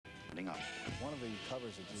starting up. One of the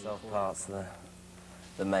covers that you Self-part's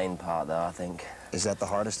the main part, though, I think. Is that the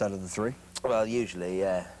hardest out of the three? Well, usually,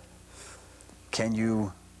 yeah. Can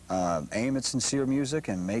you aim at sincere music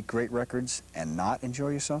and make great records and not enjoy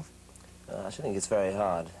yourself? I actually think it's very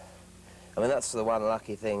hard. I mean, that's the one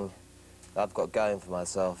lucky thing I've got going for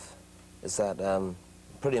myself, is that I'm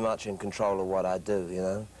pretty much in control of what I do, you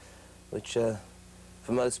know, which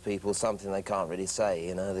for most people, something they can't really say,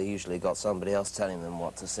 you know. They usually got somebody else telling them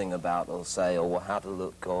what to sing about or say or how to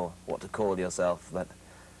look or what to call yourself. But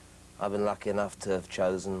I've been lucky enough to have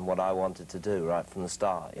chosen what I wanted to do right from the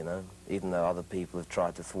start, you know, even though other people have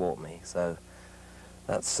tried to thwart me. So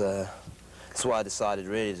that's why I decided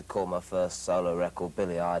really to call my first solo record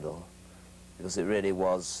Billy Idol, because it really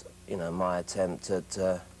was, you know, my attempt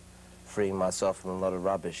at freeing myself from a lot of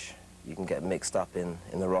rubbish you can get mixed up in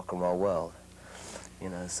the rock and roll world. You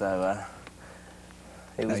know, so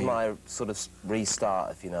it was my sort of restart,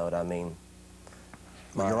 if you know what I mean.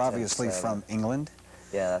 Well, you're obviously from England.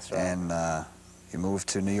 Yeah, that's right. And you moved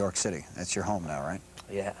to New York City. That's your home now, right?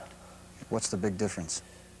 Yeah. What's the big difference?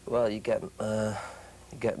 Well, you get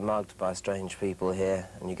mugged by strange people here,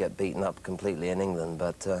 and you get beaten up completely in England,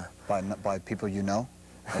 but... By people you know,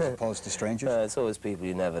 as opposed to strangers? It's always people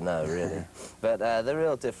you never know, really. But the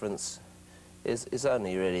real difference is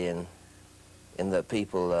only really in that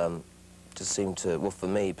people just seem to, well, for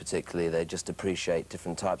me particularly, they just appreciate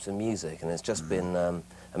different types of music, and it's just been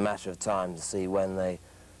a matter of time to see when they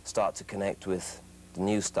start to connect with the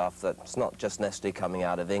new stuff that's not just necessarily coming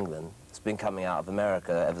out of England. It's been coming out of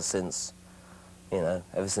America ever since, you know,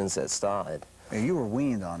 ever since it started. You were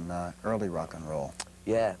weaned on early rock and roll.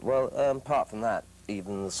 Yeah, well, apart from that,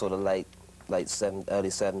 even the sort of early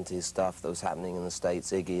 70s stuff that was happening in the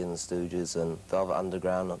States, Iggy and the Stooges and Velvet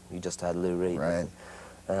Underground, you just had Lou Reed. Right.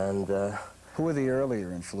 And who were the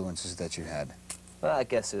earlier influences that you had? Well, I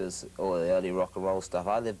guess it was all the early rock and roll stuff.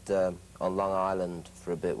 I lived on Long Island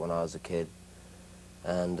for a bit when I was a kid,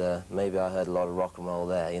 and maybe I heard a lot of rock and roll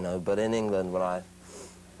there, you know. But in England, when I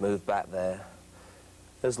moved back there,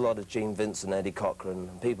 there's a lot of Gene Vincent, Eddie Cochran,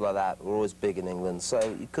 and people like that were always big in England. So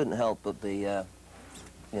you couldn't help but be, you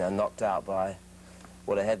know, knocked out by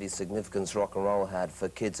what a heavy significance rock and roll had for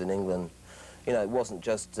kids in England. You know, it wasn't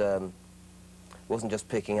just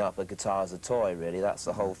picking up a guitar as a toy, really. That's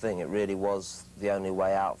the whole thing. It really was the only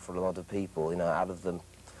way out for a lot of people, you know, out of the, you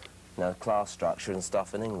know, class structure and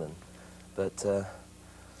stuff in England. But I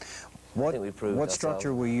think we proved What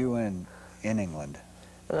structure were you in England?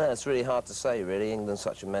 I don't know, it's really hard to say, really. England's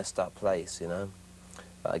such a messed up place, you know.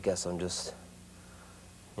 But I guess I'm just,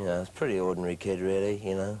 you know, it's a pretty ordinary kid, really,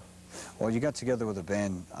 you know. Well, you got together with a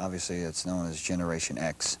band, obviously it's known as Generation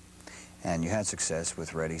X, and you had success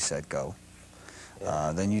with Ready, Set, Go.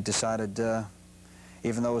 Yeah. Then you decided,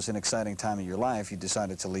 even though it was an exciting time in your life, you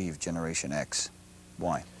decided to leave Generation X.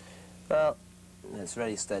 Why? Well, it's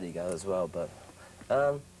Ready, Steady, Go as well, but...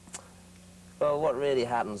 well, what really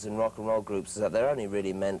happens in rock and roll groups is that they're only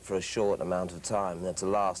really meant for a short amount of time. They're to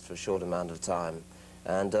last for a short amount of time.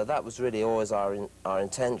 And that was really always our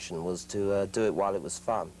intention, was to do it while it was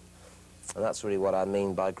fun. And that's really what I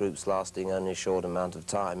mean by groups lasting only a short amount of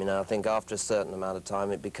time. You know, I think after a certain amount of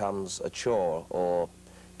time it becomes a chore, or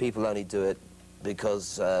people only do it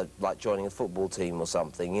because, like joining a football team or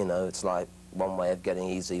something, you know, it's like one way of getting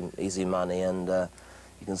easy money and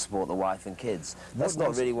you can support the wife and kids. That's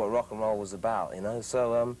not really what rock and roll was about, you know.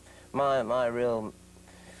 So my real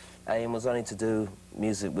aim was only to do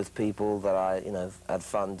music with people that I, you know, had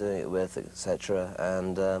fun doing it with, etc.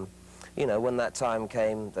 And you know, when that time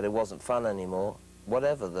came that it wasn't fun anymore,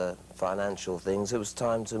 whatever the financial things, it was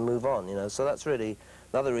time to move on, you know. So that's really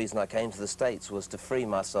another reason I came to the States, was to free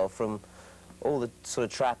myself from all the sort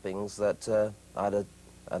of trappings that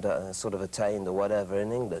I'd sort of attained or whatever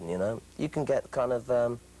in England, you know. You can get kind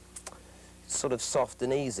of sort of soft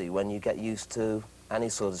and easy when you get used to any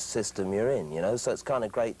sort of system you're in, you know. So it's kind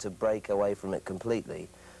of great to break away from it completely.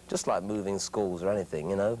 Just like moving schools or anything,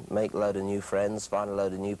 you know, make a load of new friends, find a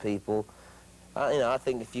load of new people. You know, I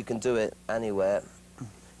think if you can do it anywhere, you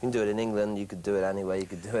can do it in England, you could do it anywhere, you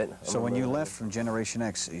could do it. So when you left from Generation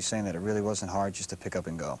X, are you saying that it really wasn't hard just to pick up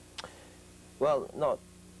and go? Well,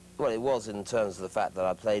 it was in terms of the fact that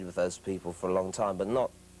I played with those people for a long time, but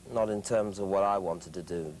not in terms of what I wanted to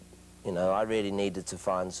do. You know, I really needed to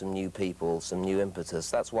find some new people, some new impetus.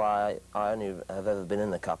 That's why I only have ever been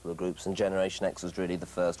in a couple of groups, and Generation X was really the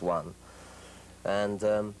first one. And,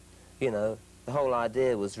 you know, the whole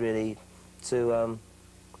idea was really to,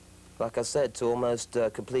 like I said, to almost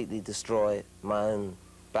completely destroy my own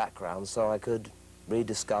background so I could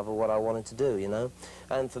rediscover what I wanted to do, you know.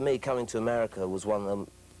 And for me, coming to America was one of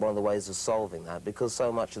one of the ways of solving that, because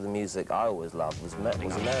so much of the music I always loved was American.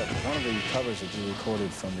 One of the covers that you recorded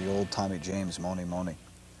from the old Tommy James, Money Money.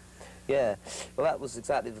 Yeah, well, that was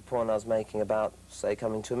exactly the point I was making about, say,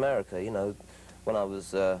 coming to America. You know, when I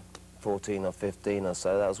was 14 or 15 or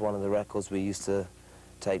so, that was one of the records we used to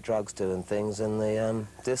take drugs to and things in the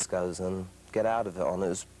discos and get out of it on. It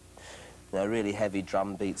was, you know, a really heavy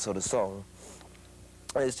drum beat sort of song.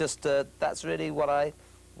 And it's just, that's really what I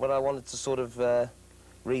wanted to sort of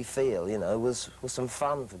re-feel, you know, was some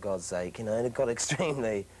fun, for God's sake, you know, and it got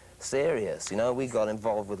extremely serious, you know. We got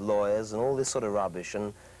involved with lawyers and all this sort of rubbish,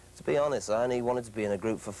 and to be honest, I only wanted to be in a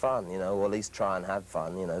group for fun, you know, or at least try and have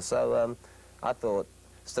fun, you know. So I thought,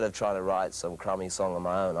 instead of trying to write some crummy song on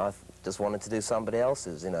my own, I just wanted to do somebody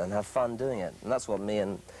else's, you know, and have fun doing it. And that's what me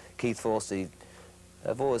and Keith Forsey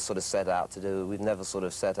have always sort of set out to do. We've never sort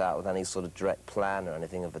of set out with any sort of direct plan or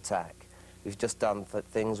anything of attack. We've just done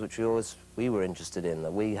things which we were interested in,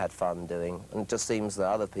 that we had fun doing, and it just seems that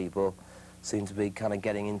other people seem to be kind of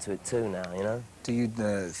getting into it too now, you know? Do you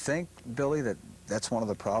think, Billy, that that's one of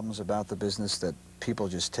the problems about the business, that people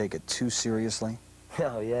just take it too seriously?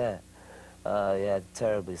 Oh, yeah. Yeah,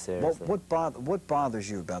 terribly seriously. What bothers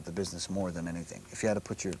you about the business more than anything, if you had to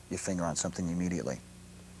put your finger on something immediately?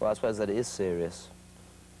 Well, I suppose that it is serious.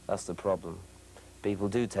 That's the problem. People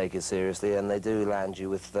do take it seriously, and they do land you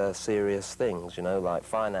with serious things, you know, like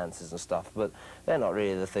finances and stuff, but they're not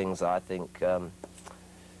really the things that I think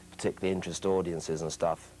particularly interest audiences and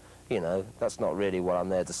stuff. You know, that's not really what I'm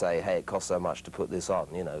there to say, hey, it costs so much to put this on,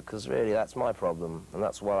 you know, because really that's my problem, and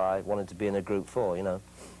that's what I wanted to be in a group for, you know.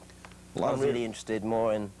 I'm really interested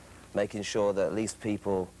more in making sure that at least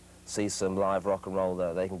people see some live rock and roll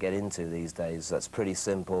that they can get into these days. That's pretty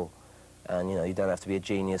simple, and, you know, you don't have to be a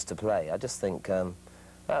genius to play. I just think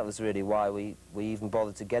that was really why we even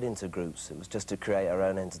bothered to get into groups. It was just to create our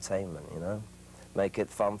own entertainment, you know, make it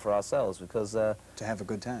fun for ourselves, because... to have a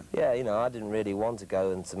good time. Yeah, you know, I didn't really want to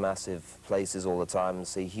go into massive places all the time and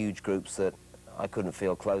see huge groups that I couldn't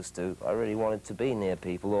feel close to. I really wanted to be near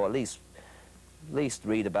people, or at least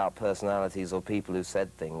read about personalities or people who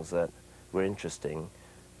said things that were interesting.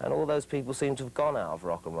 And all those people seem to have gone out of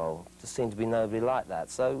rock and roll. There seemed to be nobody like that.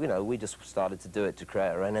 So, you know, we just started to do it to create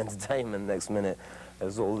our own entertainment. Next minute, there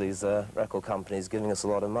was all these record companies giving us a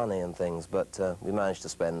lot of money and things, but we managed to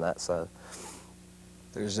spend that, so...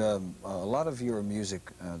 There's a lot of your music,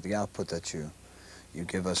 the output that you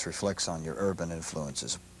give us reflects on your urban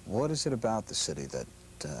influences. What is it about the city that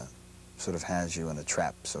sort of has you in a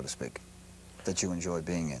trap, so to speak, that you enjoy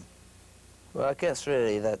being in? Well, I guess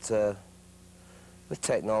really that with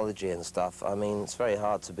technology and stuff, I mean, it's very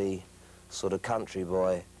hard to be sort of country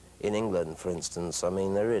boy in England, for instance. I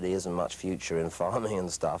mean, there really isn't much future in farming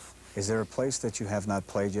and stuff. Is there a place that you have not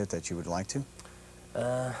played yet that you would like to?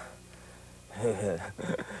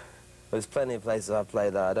 There's plenty of places I've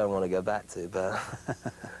played that I don't want to go back to, but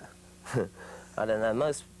I don't know.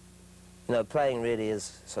 Most, you know, playing really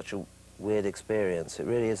is such a weird experience. It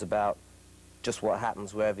really is about just what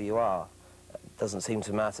happens wherever you are. It doesn't seem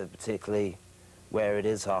to matter particularly where it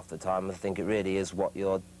is half the time. I think it really is what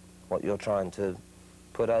you're trying to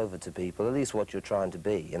put over to people, at least what you're trying to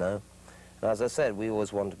be, you know. And as I said, we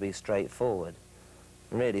always want to be straightforward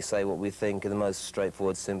and really say what we think in the most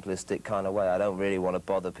straightforward, simplistic kind of way. I don't really want to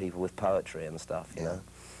bother people with poetry and stuff, you know.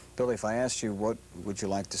 Billy, if I asked you what would you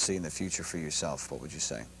like to see in the future for yourself, what would you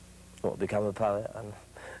say? What, become a poet?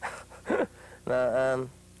 No,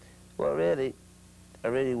 well, really, I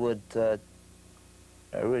really would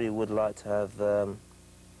like to have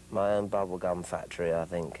my own bubblegum factory, I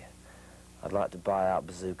think. I'd like to buy out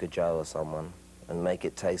Bazooka Joe or someone and make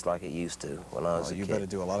it taste like it used to when I was a kid. You better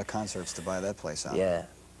do a lot of concerts to buy that place out. Yeah,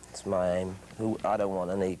 it's my aim. I don't want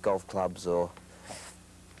any golf clubs or,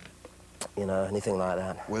 you know, anything like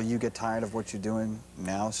that. Will you get tired of what you're doing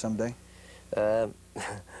now someday? Well,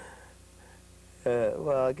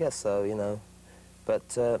 I guess so, you know.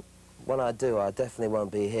 But when I do, I definitely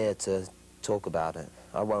won't be here to talk about it.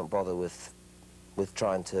 I won't bother with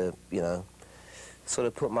trying to, you know, sort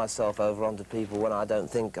of put myself over onto people when I don't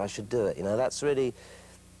think I should do it, you know. That's really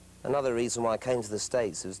another reason why I came to the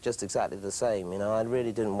States. It was just exactly the same, you know. I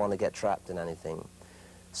really didn't want to get trapped in anything.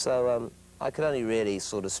 So I could only really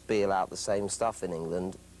sort of spiel out the same stuff in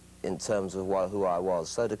England in terms of who I was.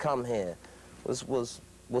 So to come here was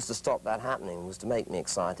to stop that happening, was to make me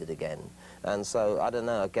excited again. And so, I don't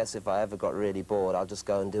know, I guess if I ever got really bored, I'll just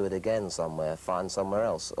go and do it again somewhere, find somewhere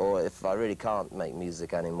else. Or if I really can't make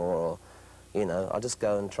music anymore, or, you know, I'll just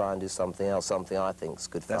go and try and do something else, something I think's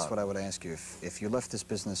good fun. That's what I would ask you. If you left this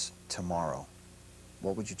business tomorrow,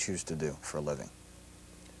 what would you choose to do for a living?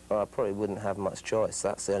 well, I probably wouldn't have much choice.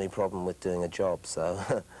 That's the only problem with doing a job, so...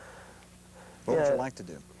 What would you like to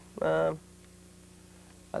do? I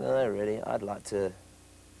don't know, really. I'd like to...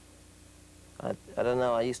 I don't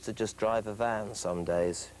know, I used to just drive a van some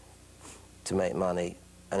days to make money,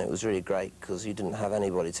 and it was really great because you didn't have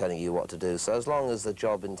anybody telling you what to do. So as long as the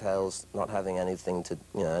job entails not having anything to,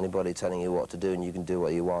 you know, anybody telling you what to do and you can do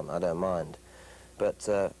what you want, I don't mind. But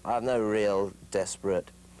I have no real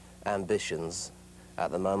desperate ambitions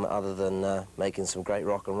at the moment other than making some great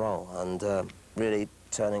rock and roll and really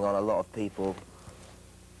turning on a lot of people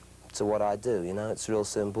to what I do, you know. It's real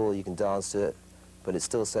simple, you can dance to it, but it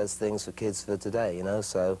still says things for kids for today, you know,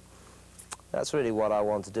 so that's really what I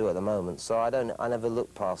want to do at the moment. So I never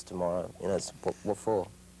look past tomorrow, you know, it's what for.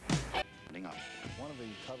 One of the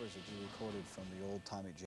covers that you recorded from the old Tommy